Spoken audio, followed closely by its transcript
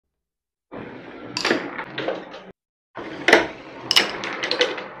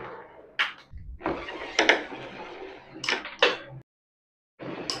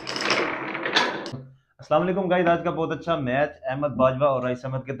अस्सलाम वालेकुम गाइस। आज का बहुत अच्छा मैच अहमद बाजवा और रईस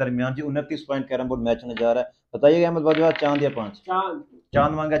अहमद के दरमियान जी 29 पॉइंट कैरम बोर्ड मैच होने जा रहा है। बताइएगा अहमद बाजवा, चांद या पाँच? चांद।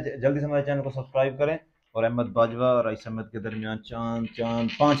 चांद मांगा। जल्दी से हमारे चैनल को सब्सक्राइब करें। और अहमद बाजवा और रईस अहमद के दरमियान चांद चांद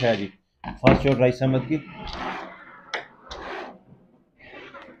पाँच है जी। फर्स्ट शॉट रईस अहमद की।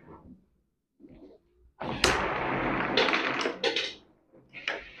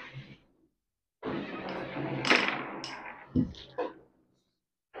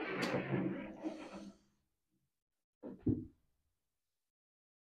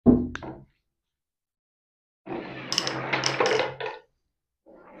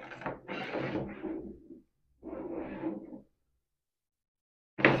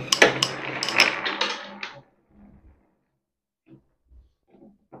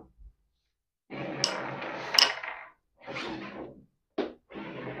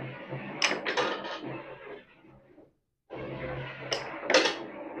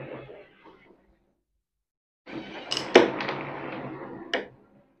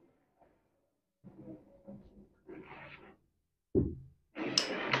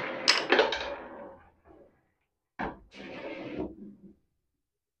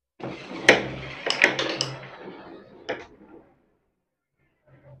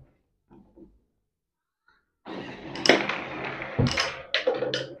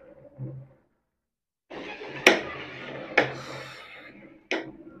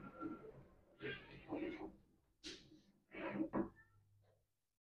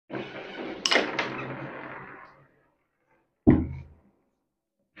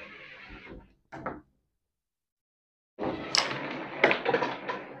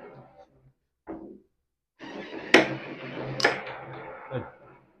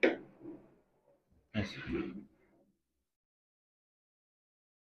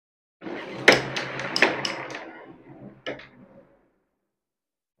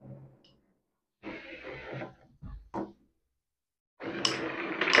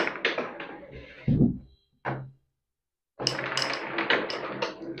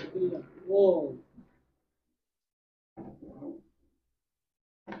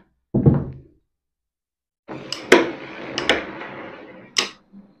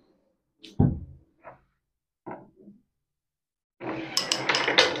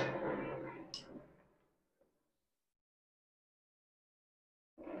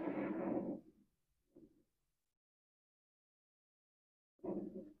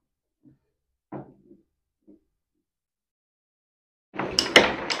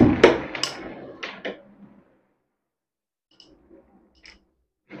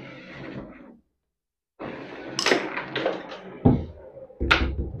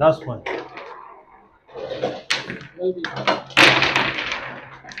 दस पॉइंट।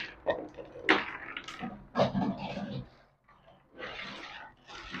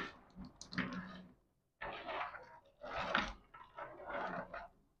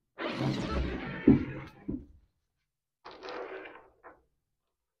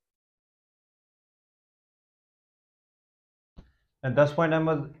 दस point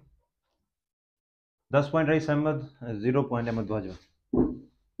Ahmad, 10 point rice Ahmad, 0 point Ahmad Bajwa.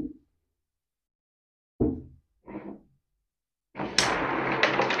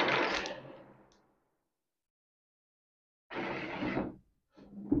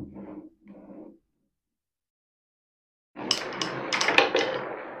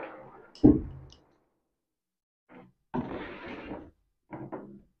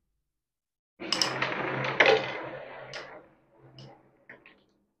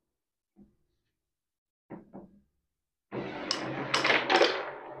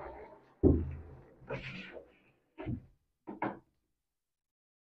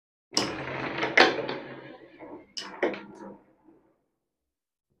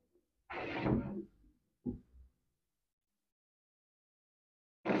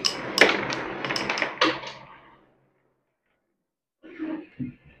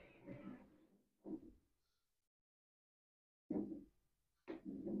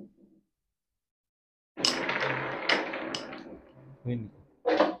 Win.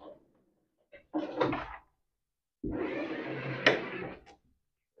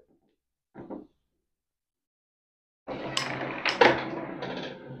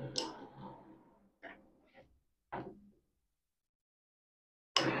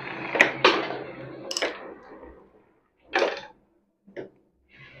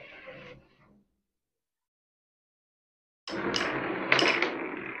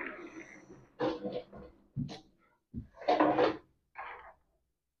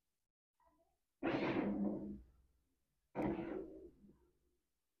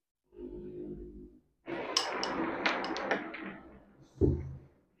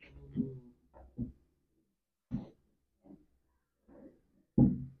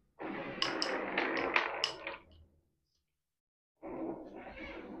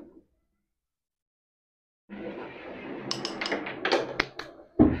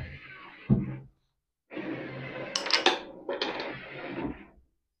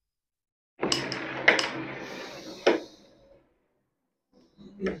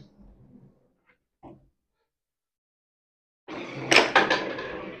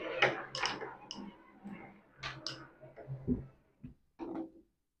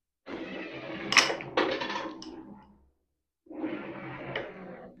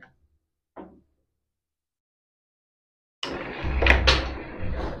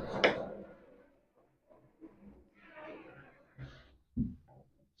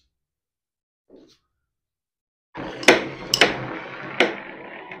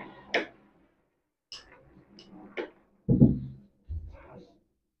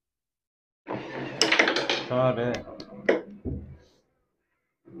 Shot है।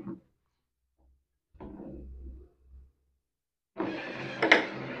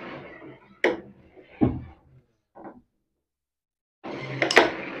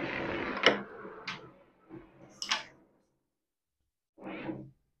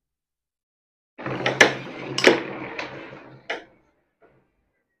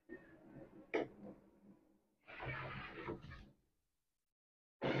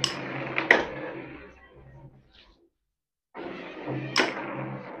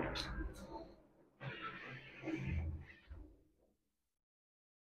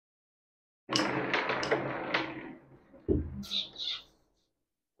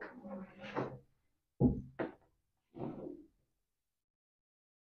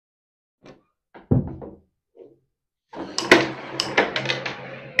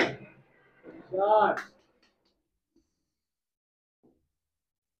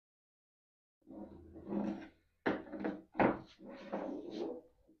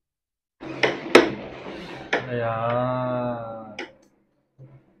 यार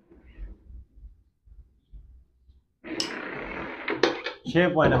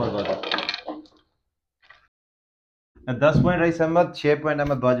 6 point Ahmad Bajwa. 10 point rice Ahmad, 6 point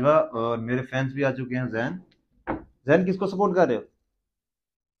Ahmad Bajwa. और मेरे फैंस भी आ चुके हैं। जैन, जैन किसको सपोर्ट कर रहे हो?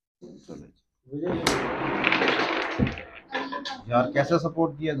 यार कैसा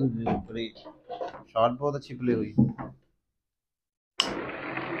सपोर्ट किया तुझे? शॉट बहुत अच्छी प्ले हुई।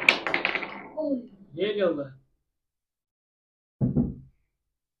 ये क्या होगा?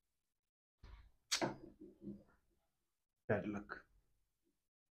 Bad luck.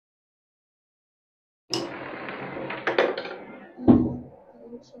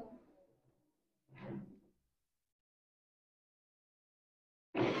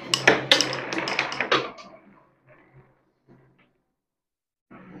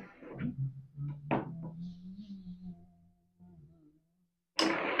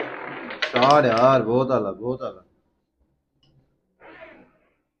 शॉट यार बहुत आला, बहुत आला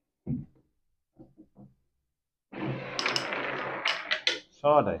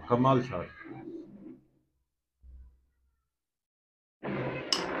शॉट है, कमाल शॉट।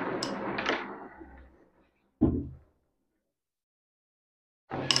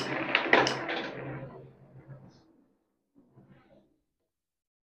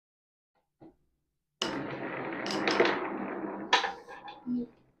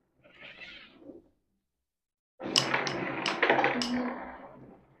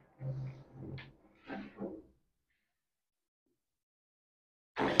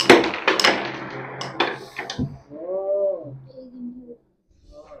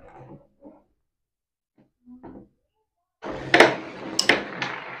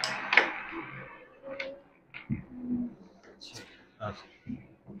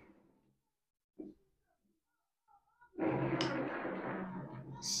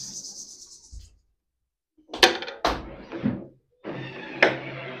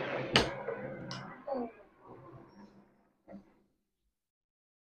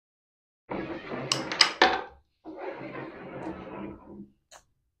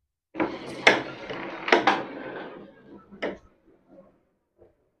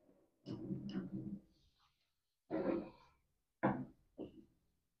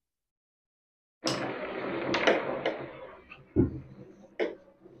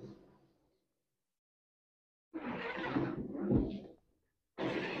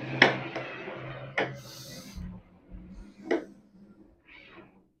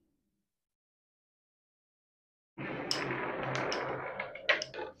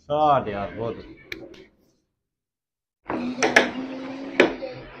 शॉट यार बहुत।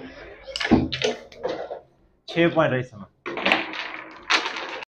 6 point rice Ahmad,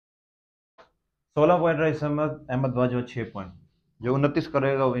 16 point rice Ahmad, Ahmad Bajwa 6 point. जो 29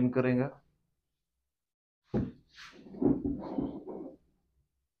 करेगा वो विन करेगा।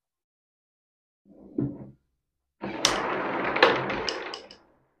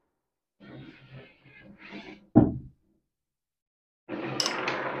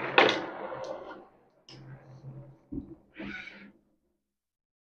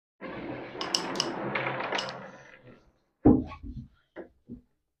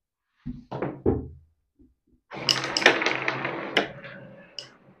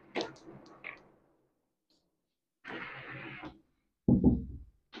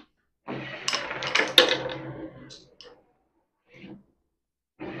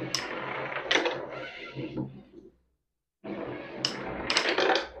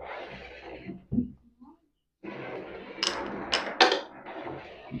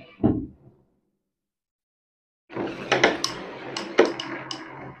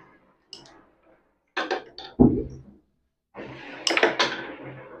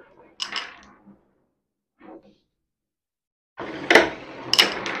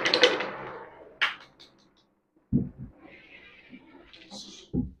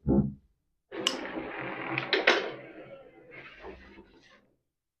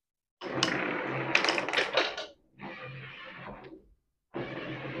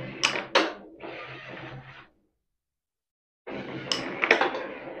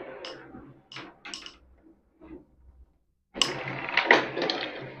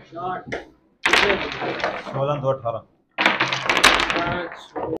 16 तो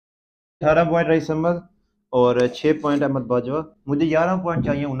 18 पॉइंट रईस अहमद और 6 पॉइंट अहमद बाजवा। मुझे 11 पॉइंट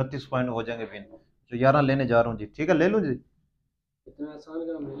चाहिए, 29 पॉइंट हो जाएंगे फिर, तो 11 लेने जा रहा हूँ जी। ठीक है, ले लूँ जी। इतना आसान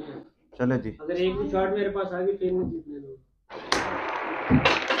काम नहीं है। चले जी, अगर एक भी शॉट मेरे पास आ गई फिर मैं जीत लूंगा।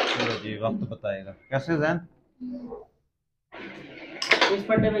 चलो जी, वक्त बताएगा। कैसे जैन इस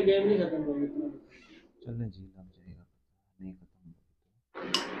पट्टे में गेम नहीं खत्म होगी। चले जी, लग जाएगा, नहीं खत्म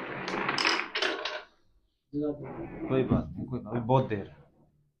कोई बात नहीं, कोई बात नहीं, बहुत देर है।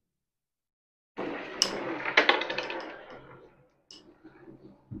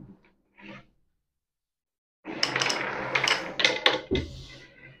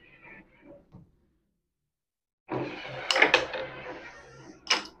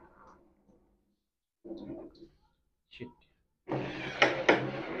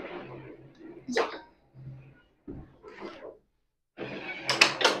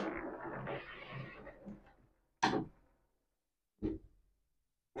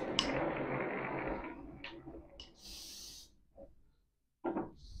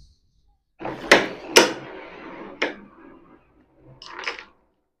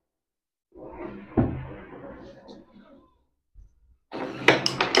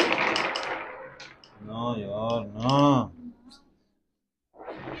 नो यार, नो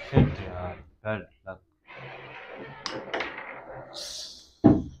शिट यार, बैड लक।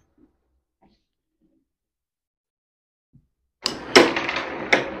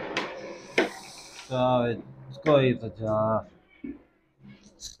 कोई तो जा,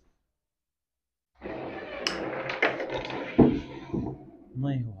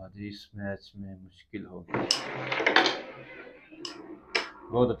 नहीं हुआ जी इस मैच में, मुश्किल हो गई।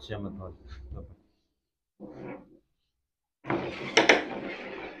 बहुत अच्छे अहमद भाई।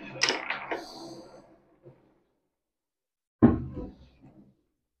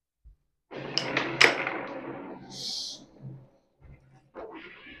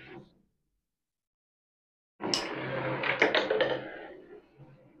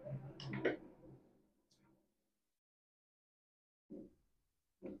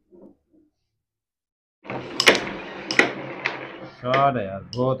 शॉट है यार,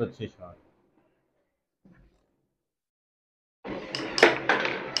 बहुत अच्छे शॉट।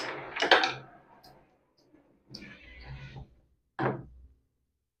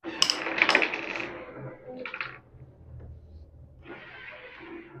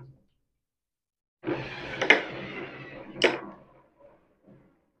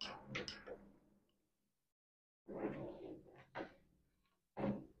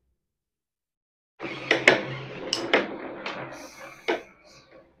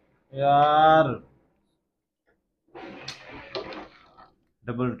 यार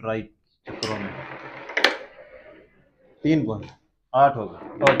डबल ट्राई चक्करों में 3 पॉइंट, 8 हो गए,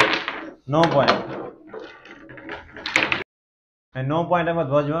 9 point. 9 point Ahmad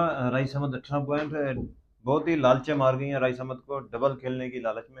Bajwa, rice Ahmad 18 point. बहुत ही लालचे मार गई हैं रईस अहमद को डबल खेलने की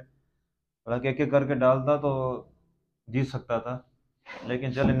लालच में। हालांकि एक एक करके डालता तो जीत सकता था,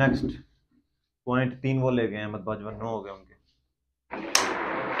 लेकिन चले नेक्स्ट पॉइंट 3 वो ले गए अहमद बाजवा, 9 हो गए उनके।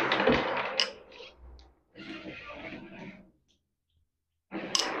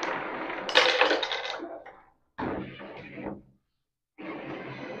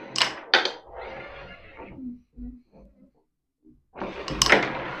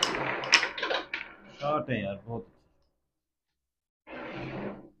 शॉट है यार बहुत।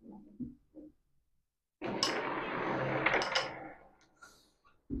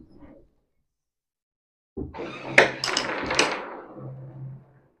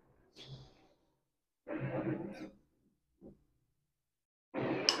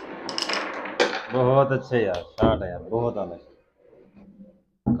 बहुत अच्छे यार शॉट है यार, बहुत अलग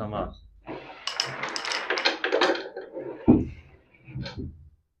कमाल।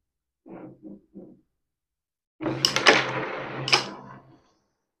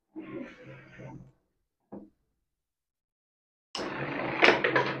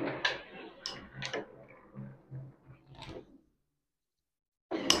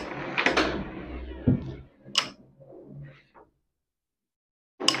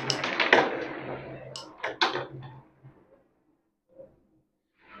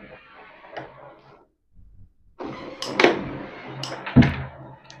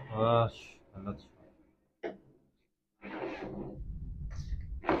 गलत।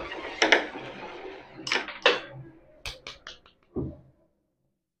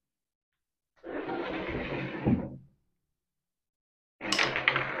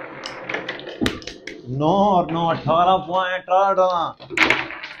 नौ और 9, 18 पॉइंट। 18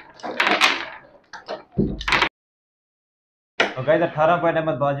 तो गाइस 18 पॉइंट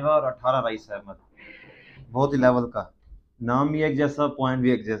अहमद बाजवा और 18 राइस अहमद, बहुत ही लेवल का, नाम भी एक जैसा, पॉइंट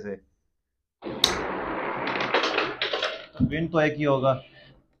भी एक जैसे। विन तो एक ही होगा,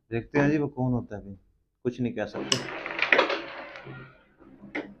 देखते हैं जी वो कौन होता है, कुछ नहीं कह सकते।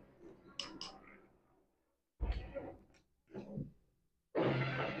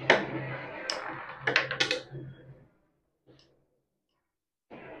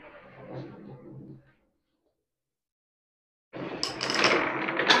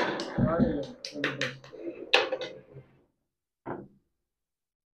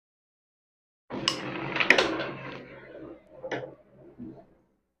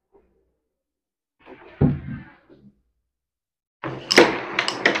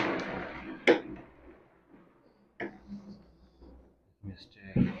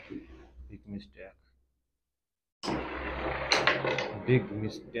 Big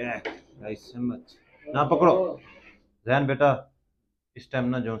mistake rice Ahmad. ना पकड़ो जैन बेटा, इस टाइम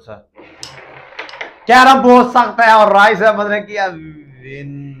ना जो सा कैरम बोल सकता है, और राइस अहमद ने किया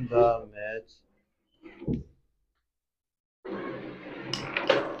win the match.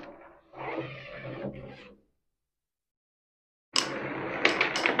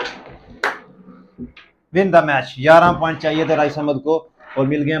 Win the match. 11 point चाहिए थे राइस अहमद को और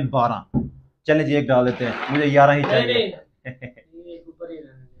मिल गए 12। चले जी एक डाल देते हैं, मुझे 11 ही चाहिए।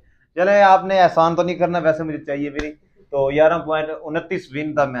 चले आपने एहसान तो नहीं करना, वैसे मुझे चाहिए भी नहीं। तो 11 पॉइंट 29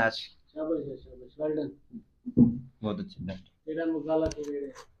 विन द मैच। बहुत अच्छी।